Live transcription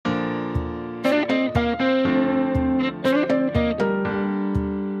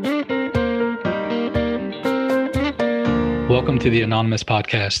Welcome to the Anonymous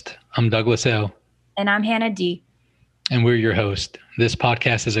Podcast. I'm Douglas L. And I'm Hannah D. And we're your host. This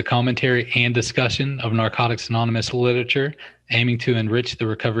podcast is a commentary and discussion of Narcotics Anonymous literature, aiming to enrich the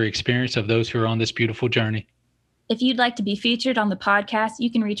recovery experience of those who are on this beautiful journey. If you'd like to be featured on the podcast, you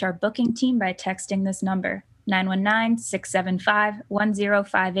can reach our booking team by texting this number,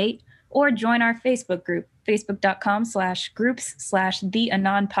 919-675-1058, or join our Facebook group, facebook.com/groups/The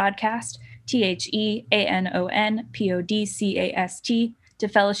Anon Podcast, TheAnonPodcast, to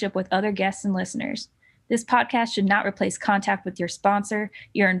fellowship with other guests and listeners. This podcast should not replace contact with your sponsor,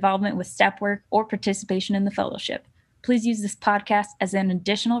 your involvement with step work, or participation in the fellowship. Please use this podcast as an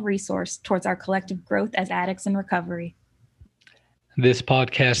additional resource towards our collective growth as addicts in recovery. This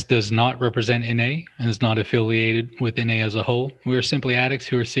podcast does not represent NA and is not affiliated with NA as a whole. We are simply addicts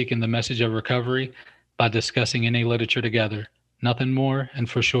who are seeking the message of recovery by discussing NA literature together. Nothing more, and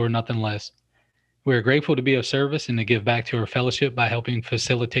for sure, nothing less. We are grateful to be of service and to give back to our fellowship by helping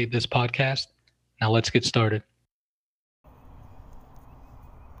facilitate this podcast. Now let's get started.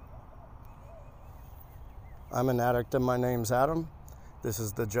 I'm an addict and my name's Adam. This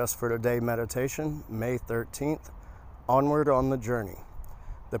is the Just for Today meditation, May 13th, Onward on the Journey.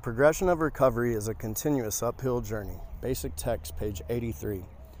 The progression of recovery is a continuous uphill journey. Basic text, page 83.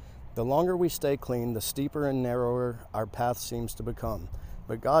 The longer we stay clean, the steeper and narrower our path seems to become.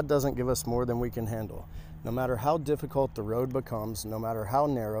 But God doesn't give us more than we can handle. No matter how difficult the road becomes, no matter how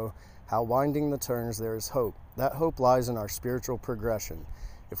narrow, how winding the turns, there is hope. That hope lies in our spiritual progression.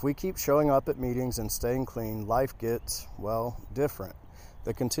 If we keep showing up at meetings and staying clean, life gets, different.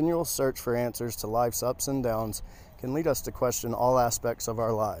 The continual search for answers to life's ups and downs can lead us to question all aspects of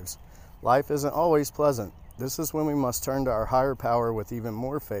our lives. Life isn't always pleasant. This is when we must turn to our higher power with even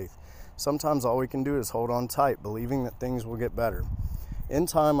more faith. Sometimes all we can do is hold on tight, believing that things will get better. In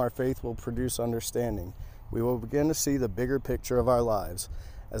time, our faith will produce understanding. We will begin to see the bigger picture of our lives.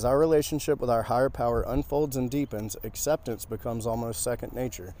 As our relationship with our higher power unfolds and deepens, acceptance becomes almost second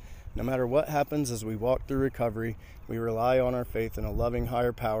nature. No matter what happens as we walk through recovery, we rely on our faith in a loving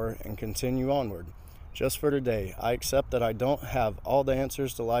higher power and continue onward. Just for today, I accept that I don't have all the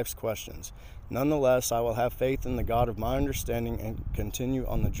answers to life's questions. Nonetheless, I will have faith in the God of my understanding and continue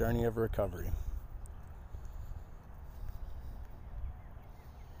on the journey of recovery.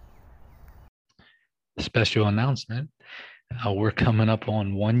 Special announcement. We're coming up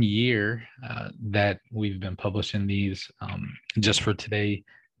on 1 year that we've been publishing these Just for Today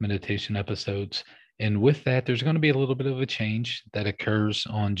meditation episodes. And with that, there's going to be a little bit of a change that occurs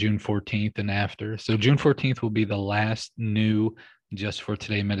on June 14th and after. So June 14th will be the last new Just for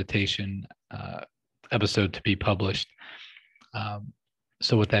Today meditation episode to be published.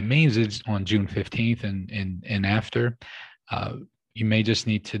 So what that means is on June 15th and after, you may just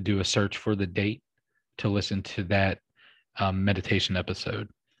need to do a search for the date to listen to that meditation episode.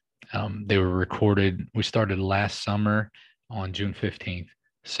 They were recorded. We started last summer on June 15th.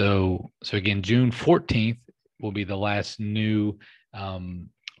 So again, June 14th will be the last new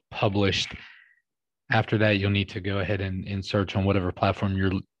published. After that, you'll need to go ahead and search on whatever platform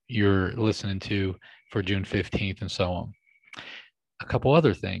you're listening to for June 15th and so on. A couple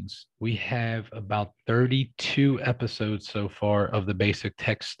other things. We have about 32 episodes so far of the basic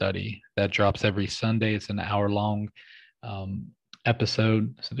text study that drops every Sunday. It's an hour-long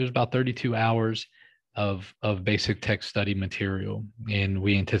episode. So there's about 32 hours of basic text study material, and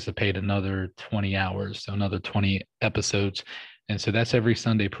we anticipate another 20 hours, so another 20 episodes. And so that's every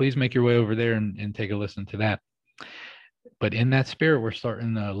Sunday. Please make your way over there and take a listen to that. But in that spirit, we're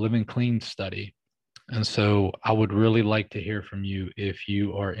starting the Living Clean study. And so I would really like to hear from you if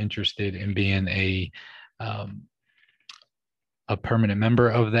you are interested in being a permanent member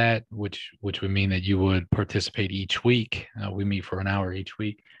of that, which would mean that you would participate each week. We meet for an hour each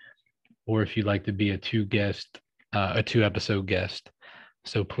week. Or if you'd like to be a two episode guest.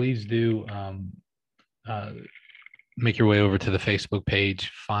 So please do make your way over to the Facebook page,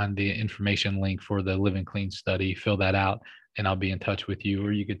 find the information link for the Living Clean study, fill that out, and I'll be in touch with you.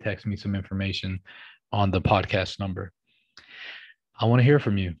 Or you could text me some information on the podcast number. I want to hear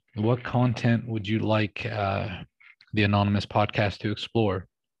from you. What content would you like the Anonymous podcast to explore?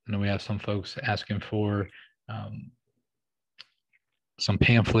 I know we have some folks asking for some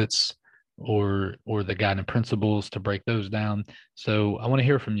pamphlets or the guiding principles to break those down. So I want to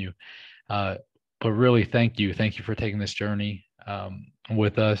hear from you. But really, thank you for taking this journey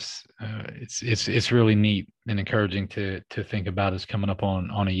with us. It's really neat and encouraging to think about us coming up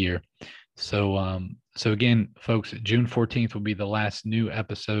on a year. So again, folks, June 14th will be the last new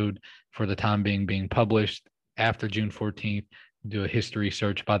episode for the time being published. After June 14th, do a history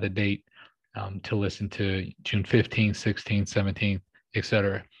search by the date. to listen to June 15th, 16th, 17th,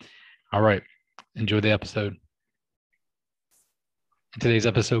 etc. All right. Enjoy the episode. In today's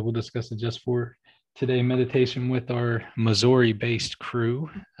episode, we'll discuss the Just for Today meditation with our Missouri-based crew.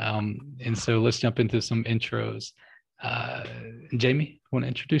 And so let's jump into some intros. Jamie, want to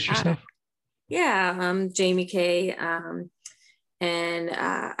introduce yourself? Yeah, I'm Jamie K. And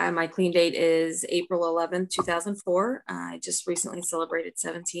my clean date is April 11th, 2004. I just recently celebrated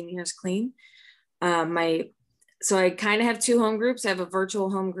 17 years clean. So I kind of have two home groups. I have a virtual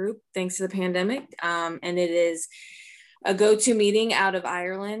home group thanks to the pandemic. And it is a go-to meeting out of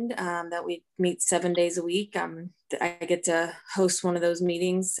Ireland that we meet 7 days a week. I get to host one of those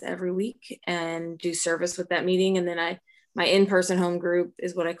meetings every week and do service with that meeting. And then my in-person home group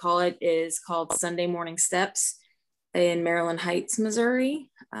is what I call it, is called Sunday Morning Steps in Maryland Heights, Missouri.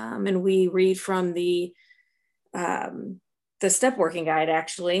 And we read from the step working guide,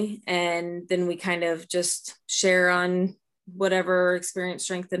 actually. And then we kind of just share on whatever experience,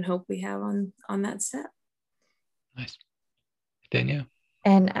 strength, and hope we have on that step. Nice. Danielle.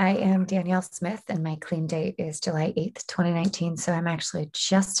 And I am Danielle Smith, and my clean date is July 8th, 2019. So I'm actually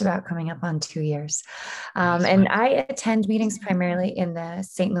just about coming up on 2 years. And I attend meetings primarily in the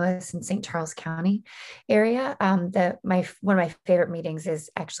St. Louis and St. Charles County area. One of my favorite meetings is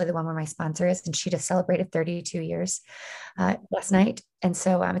actually the one where my sponsor is, and she just celebrated 32 years last night. And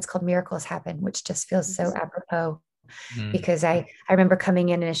so it's called Miracles Happen, which just feels so apropos. Because I remember coming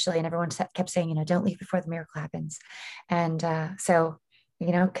in initially and everyone kept saying, don't leave before the miracle happens. And so,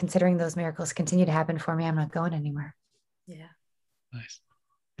 considering those miracles continue to happen for me, I'm not going anywhere. Yeah. Nice.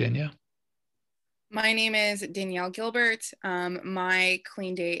 Danielle. My name is Danielle Gilbert. My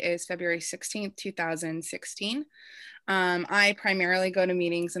clean date is February 16th, 2016. I primarily go to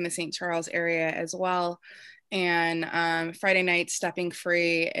meetings in the St. Charles area as well. And Friday night stepping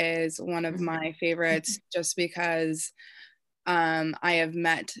free is one of my favorites, just because I have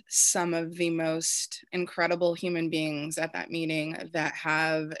met some of the most incredible human beings at that meeting that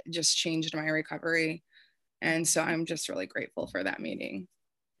have just changed my recovery. And so I'm just really grateful for that meeting.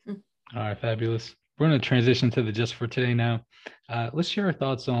 All right, fabulous. We're going to transition to the Just for Today now. Let's share our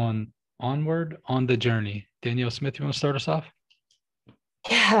thoughts on Onward on the Journey. Danielle Smith, you want to start us off?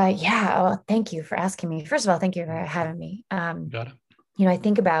 Yeah. Well, thank you for asking me. First of all, thank you for having me. Got it. I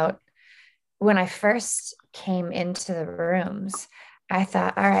think about when I first came into the rooms, I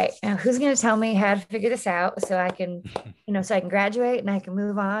thought, all right, now who's going to tell me how to figure this out so I can, so I can graduate and I can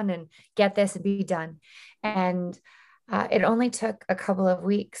move on and get this and be done. And it only took a couple of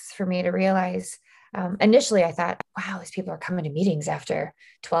weeks for me to realize, initially I thought, wow, these people are coming to meetings after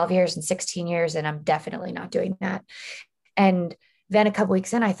 12 years and 16 years, and I'm definitely not doing that. And then a couple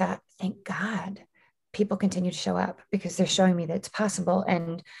weeks in, I thought, thank God people continue to show up, because they're showing me that it's possible.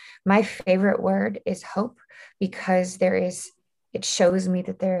 And my favorite word is hope, because it shows me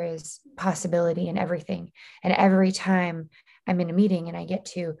that there is possibility in everything. And every time I'm in a meeting and I get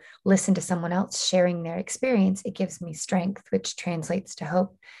to listen to someone else sharing their experience, it gives me strength, which translates to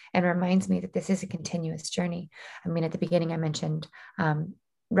hope and reminds me that this is a continuous journey. At the beginning, I mentioned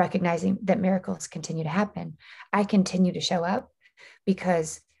recognizing that miracles continue to happen. I continue to show up,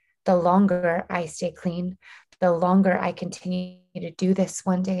 because the longer I stay clean, the longer I continue to do this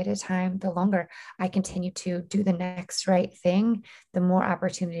one day at a time, the longer I continue to do the next right thing, the more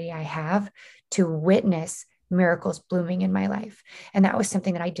opportunity I have to witness miracles blooming in my life. And that was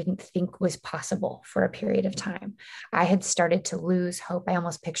something that I didn't think was possible for a period of time. I had started to lose hope. I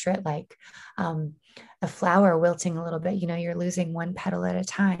almost picture it like a flower wilting a little bit. You're losing one petal at a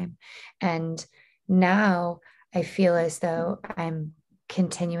time. And now I feel as though I'm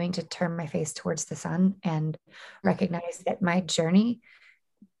continuing to turn my face towards the sun and recognize that my journey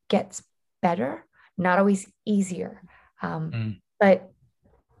gets better, not always easier.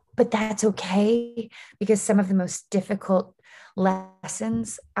 But that's okay, because some of the most difficult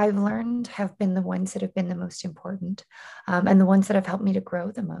lessons I've learned have been the ones that have been the most important, and the ones that have helped me to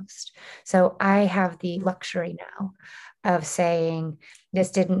grow the most. So I have the luxury now of saying,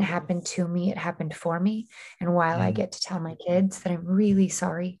 this didn't happen to me, it happened for me. And while I get to tell my kids that I'm really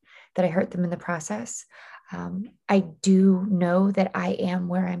sorry that I hurt them in the process, I do know that I am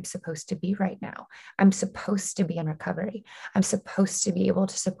where I'm supposed to be right now. I'm supposed to be in recovery. I'm supposed to be able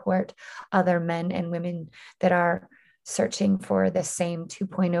to support other men and women that are searching for the same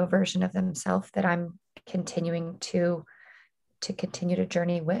 2.0 version of themselves that I'm continuing to continue to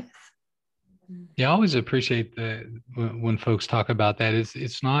journey with. Yeah, I always appreciate when folks talk about that.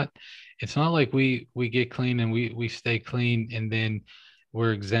 It's not like we get clean and we stay clean, and then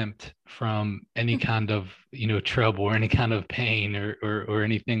we're exempt from any kind of, trouble or any kind of pain or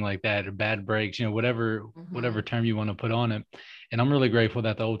anything like that, or bad breaks, whatever term you want to put on it. And I'm really grateful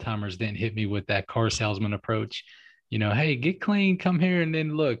that the old timers didn't hit me with that car salesman approach. Hey, get clean, come here, and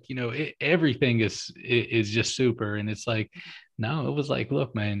then look, everything is just super. And it's like, no, it was like,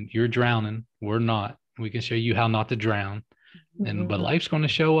 look, man, you're drowning. We're not. We can show you how not to drown. But life's going to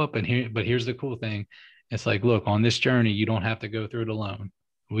show up. And here's the cool thing. It's like, look, on this journey, you don't have to go through it alone.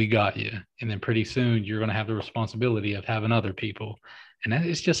 We got you. And then pretty soon you're going to have the responsibility of having other people. And that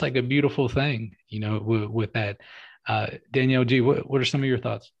is just like a beautiful thing, with that. Danielle G, what are some of your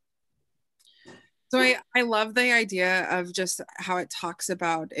thoughts? So I love the idea of just how it talks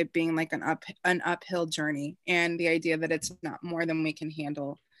about it being like an uphill journey, and the idea that it's not more than we can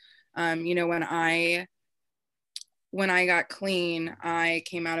handle. When I got clean, I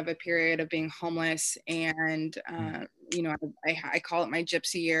came out of a period of being homeless, and I call it my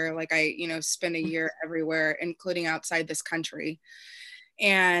gypsy year. Like I spend a year everywhere, including outside this country.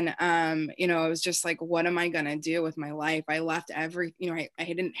 And it was just like, what am I gonna do with my life? I left I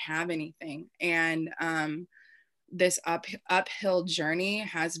didn't have anything. And this uphill journey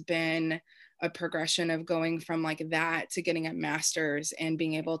has been a progression of going from like that to getting a master's and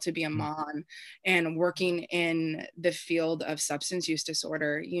being able to be a mom and working in the field of substance use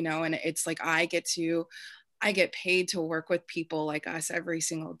disorder, and it's like I get paid to work with people like us every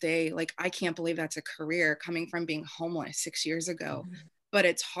single day. Like, I can't believe that's a career coming from being homeless 6 years ago. But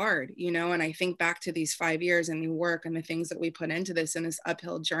it's hard, and I think back to these 5 years and the work and the things that we put into this in this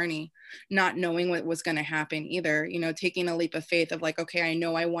uphill journey, not knowing what was going to happen either, taking a leap of faith of like, okay, I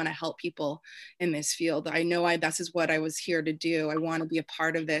know I want to help people in this field. I know this is what I was here to do. I want to be a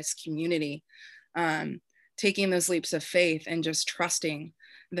part of this community. Taking those leaps of faith and just trusting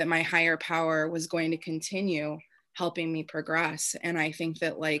that my higher power was going to continue helping me progress. And I think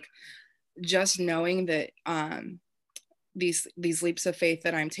that like, just knowing that, these leaps of faith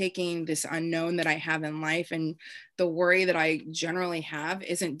that I'm taking, this unknown that I have in life, and the worry that I generally have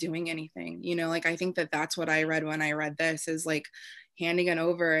isn't doing anything, like I think that that's what I read when I read this, is like handing it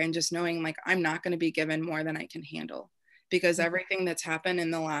over and just knowing like I'm not going to be given more than I can handle, because everything that's happened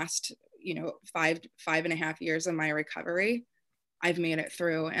in the last 5.5 years of my recovery, I've made it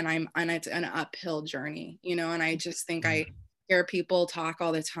through, and it's an uphill journey, and I just think I hear people talk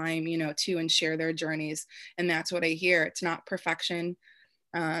all the time, to and share their journeys. And that's what I hear. It's not perfection.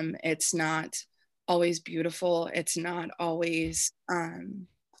 It's not always beautiful. It's not always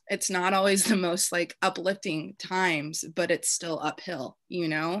the most like uplifting times, but it's still uphill,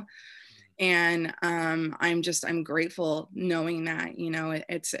 and I'm grateful knowing that,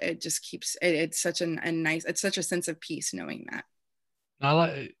 it's such a sense of peace knowing that.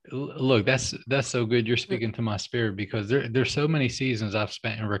 Look, that's so good. You're speaking to my spirit, because there's so many seasons I've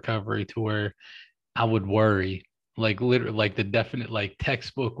spent in recovery to where I would worry, like literally, like the definite, like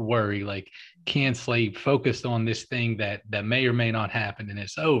textbook worry, like can't sleep, focused on this thing that may or may not happen, and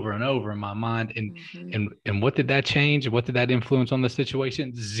it's over and over in my mind. And what did that change? What did that influence on the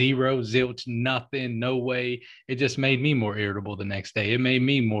situation? Zero, zilch, nothing, no way. It just made me more irritable the next day. It made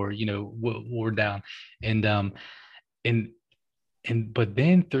me more, wore down, but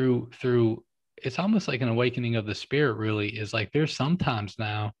then through it's almost like an awakening of the spirit, really, is like there's sometimes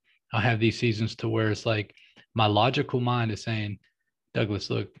now I'll have these seasons to where it's like my logical mind is saying,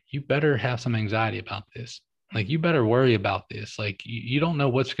 Douglas, look, you better have some anxiety about this. Like, you better worry about this. Like, you don't know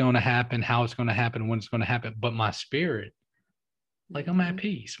what's going to happen, how it's going to happen, when it's going to happen. But my spirit, like, I'm at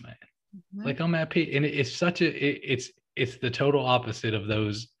peace, man. Like, I'm at peace. And it's such it's the total opposite of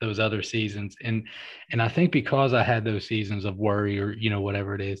those other seasons. And I think because I had those seasons of worry, or,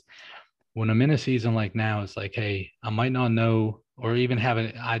 whatever it is, when I'm in a season like now, it's like, hey, I might not know or even have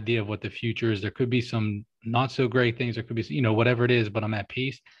an idea of what the future is. There could be some not so great things. There could be, whatever it is, but I'm at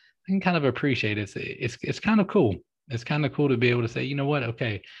peace. I can kind of appreciate it. It's kind of cool. It's kind of cool to be able to say, you know what?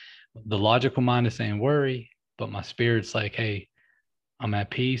 Okay. The logical mind is saying worry, but my spirit's like, hey, I'm at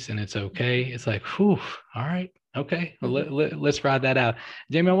peace and it's okay. It's like, whew, all right. Okay. Well, let's ride that out.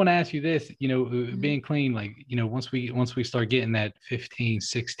 Jamie, I want to ask you this, being clean, like, once we start getting that 15,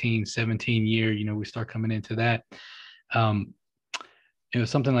 16, 17 year, we start coming into that,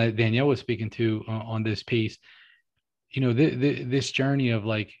 something like Danielle was speaking to on this piece, this journey of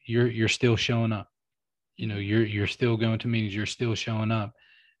like, you're still showing up, you're still going to meetings, you're still showing up.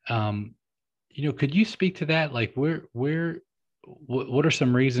 Could you speak to that? Like, what are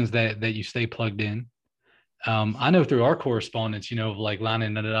some reasons that you stay plugged in? I know through our correspondence, like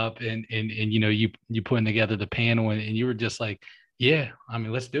lining it up and you putting together the panel, and you were just like, yeah, I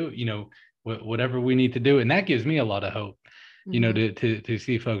mean, let's do it, whatever we need to do. And that gives me a lot of hope. you know, to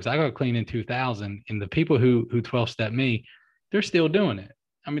see folks. I got clean in 2000, and the people who 12-step me, they're still doing it.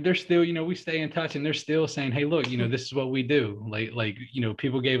 I mean, they're still, you know, we stay in touch, and they're still saying, hey, look, you know, this is what we do. Like, you know,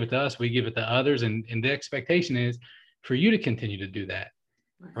 people gave it to us, we give it to others. And the expectation is for you to continue to do that.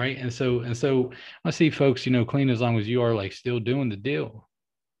 Right. And so I see folks, you know, clean as long as you are, like, still doing the deal.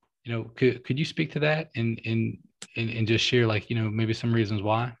 You know, could you speak to that and just share, like, you know, maybe some reasons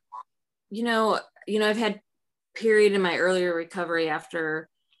why? You know, I've had period in my earlier recovery after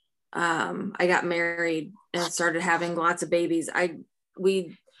I got married and started having lots of babies. I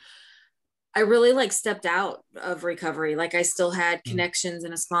really like stepped out of recovery. Like, I still had connections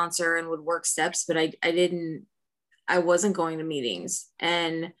and a sponsor and would work steps, but I wasn't going to meetings.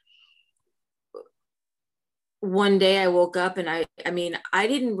 And one day I woke up and I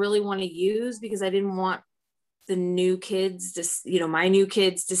didn't really want to use, because I didn't want the new kids to, you know, my new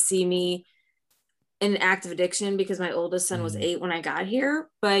kids to see me in active addiction, because my oldest son was 8 when I got here.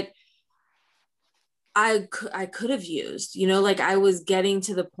 But I could have used, you know, like, I was getting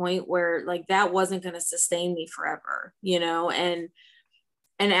to the point where, like, that wasn't going to sustain me forever, you know. And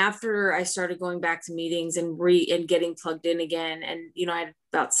after I started going back to meetings and getting plugged in again, and, you know, I had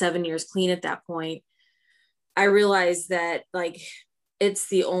about 7 years clean at that point, I realized that, like, it's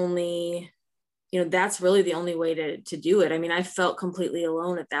the only, you know, that's really the only way to do it. I mean, I felt completely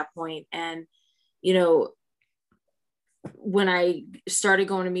alone at that point. And, you know, when I started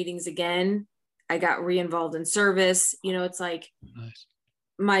going to meetings again, I got re-involved in service. You know, it's like, nice.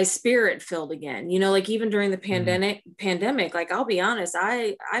 My spirit filled again, you know, like, even during the pandemic, like, I'll be honest,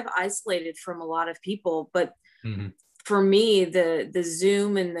 I've isolated from a lot of people, but for me, the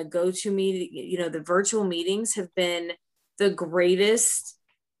Zoom and the GoToMeeting, you know, the virtual meetings have been the greatest,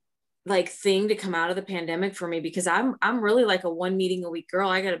 like, thing to come out of the pandemic for me, because I'm really like a 1 meeting a week girl.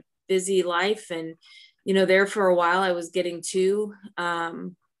 I got a busy life, and, you know, there for a while I was getting 2.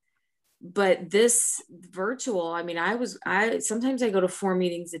 But this virtual, I mean, I sometimes I go to 4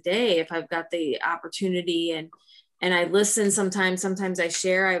 meetings a day if I've got the opportunity, and I listen sometimes I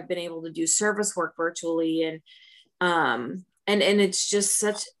share. I've been able to do service work virtually, and it's just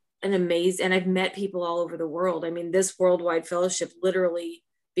such an amazing, and I've met people all over the world. I mean, this worldwide fellowship literally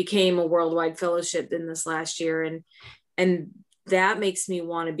became a worldwide fellowship in this last year. And that makes me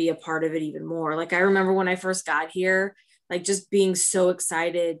want to be a part of it even more. Like, I remember when I first got here, like, just being so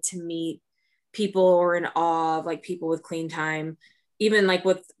excited to meet people, or in awe of, like, people with clean time, even like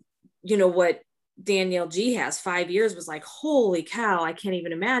with, you know, what Danielle G has, 5 years was like, holy cow, I can't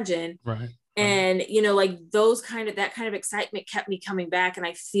even imagine. Right. And, you know, like, that kind of excitement kept me coming back. And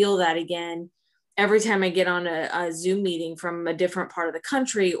I feel that again every time I get on a Zoom meeting from a different part of the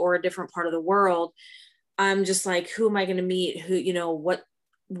country or a different part of the world. I'm just like, who am I going to meet? Who, you know,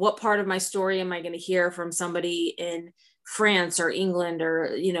 what part of my story am I going to hear from somebody in France or England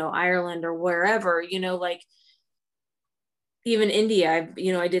or, you know, Ireland or wherever, you know, like, even India,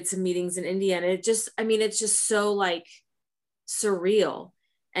 I did some meetings in India, and it's just so, like, surreal.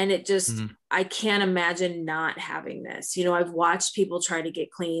 And it just, I can't imagine not having this. You know, I've watched people try to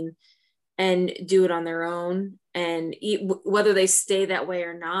get clean and do it on their own, and whether they stay that way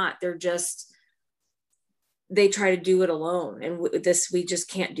or not, they try to do it alone. And we just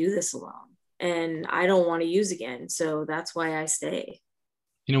can't do this alone. And I don't want to use again. So that's why I stay.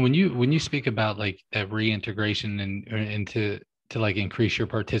 You know, when you speak about, like, that reintegration and to like increase your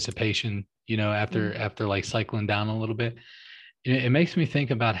participation, you know, after like cycling down a little bit, you know, it makes me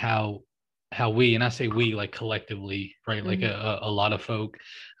think about how we, and I say we, like, collectively, right? Like a lot of folk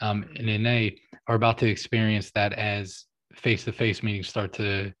in NA are about to experience that as face-to-face meetings start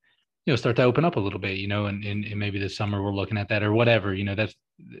to open up a little bit, you know, and maybe this summer we're looking at that or whatever, you know, that's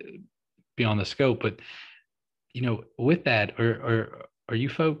beyond the scope. But, you know, with that, are you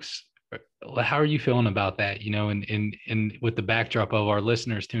folks, how are you feeling about that, you know, and with the backdrop of our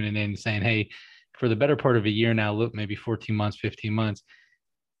listeners tuning in and saying, hey, for the better part of a year now, look, maybe 14 months, 15 months,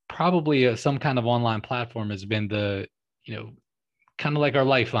 probably some kind of online platform has been the, you know, kind of like our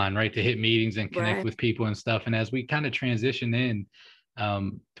lifeline, right, to hit meetings and connect with people and stuff. And as we kind of transition in,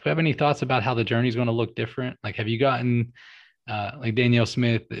 do we have any thoughts about how the journey is going to look different? Like, have you gotten, like Danielle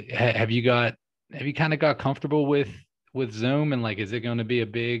Smith, have you kind of got comfortable with Zoom, and, like, is it going to be a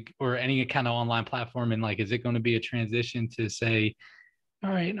big, or any kind of online platform, and, like, is it going to be a transition to say,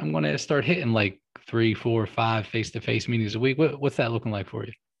 all right, I'm going to start hitting, like, 3, 4, 5 face-to-face meetings a week? What's that looking like for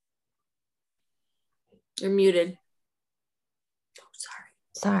you? You're muted.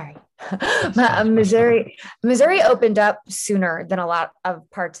 Sorry. Missouri opened up sooner than a lot of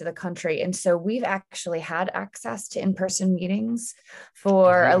parts of the country. And so we've actually had access to in-person meetings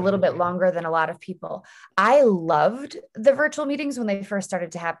for a little bit longer than a lot of people. I loved the virtual meetings when they first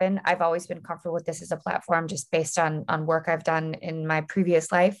started to happen. I've always been comfortable with this as a platform just based on work I've done in my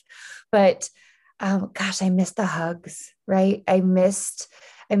previous life. But gosh, I missed the hugs, right? I missed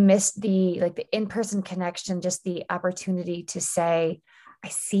the in-person connection, just the opportunity to say, I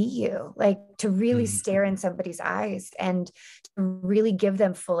see you, like to really stare in somebody's eyes and to really give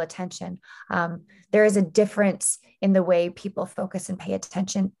them full attention. There is a difference in the way people focus and pay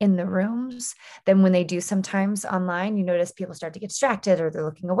attention in the rooms than when they do sometimes online. You notice people start to get distracted, or they're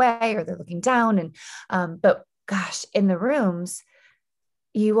looking away, or they're looking down. But gosh, in the rooms,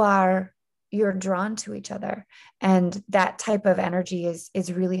 you're drawn to each other, and that type of energy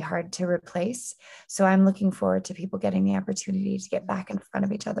is really hard to replace. So I'm looking forward to people getting the opportunity to get back in front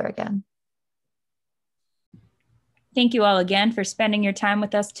of each other again. Thank you all again for spending your time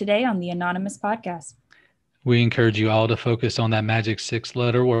with us today on the Anonymous Podcast. We encourage you all to focus on that magic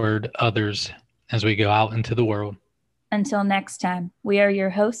 6-letter word, others, as we go out into the world. Until next time, we are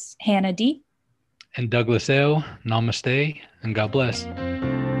your hosts, Hannah D. And Douglas L. Namaste, and God bless.